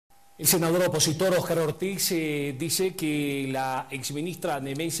El senador opositor Óscar Ortiz dice que la exministra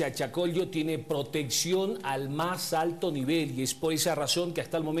Nemesia Achacollo tiene protección al más alto nivel y es por esa razón que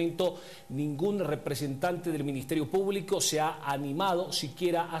hasta el momento ningún representante del Ministerio Público se ha animado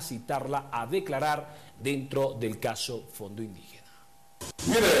siquiera a citarla a declarar dentro del caso Fondo Indígena.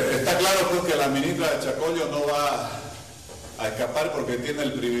 Mire, está claro pues que la ministra Achacollo no va a escapar porque tiene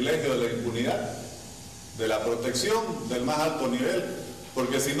el privilegio de la impunidad, de la protección del más alto nivel.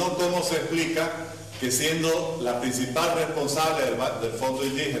 Porque si no, ¿cómo se explica que siendo la principal responsable del Fondo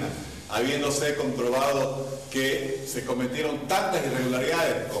Indígena, habiéndose comprobado que se cometieron tantas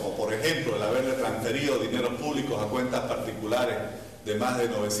irregularidades, como por ejemplo el haberle transferido dineros públicos a cuentas particulares de más de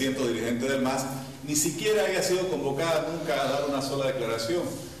 900 dirigentes del MAS, ni siquiera haya sido convocada nunca a dar una sola declaración?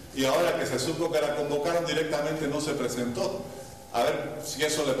 Y ahora que se supo que la convocaron directamente no se presentó. A ver, si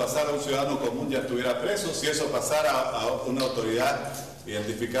eso le pasara a un ciudadano común ya estuviera preso, si eso pasara a una autoridad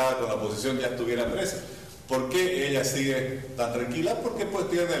identificada con la oposición ya estuviera presa. ¿Por qué ella sigue tan tranquila? Porque pues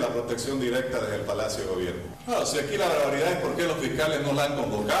tiene la protección directa desde el Palacio de Gobierno. Bueno, si aquí la barbaridad es por qué los fiscales no la han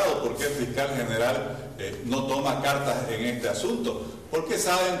convocado, por qué el fiscal general no toma cartas en este asunto, porque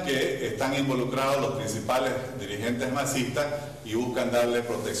saben que están involucrados los principales dirigentes masistas y buscan darle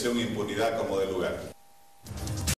protección e impunidad como de lugar.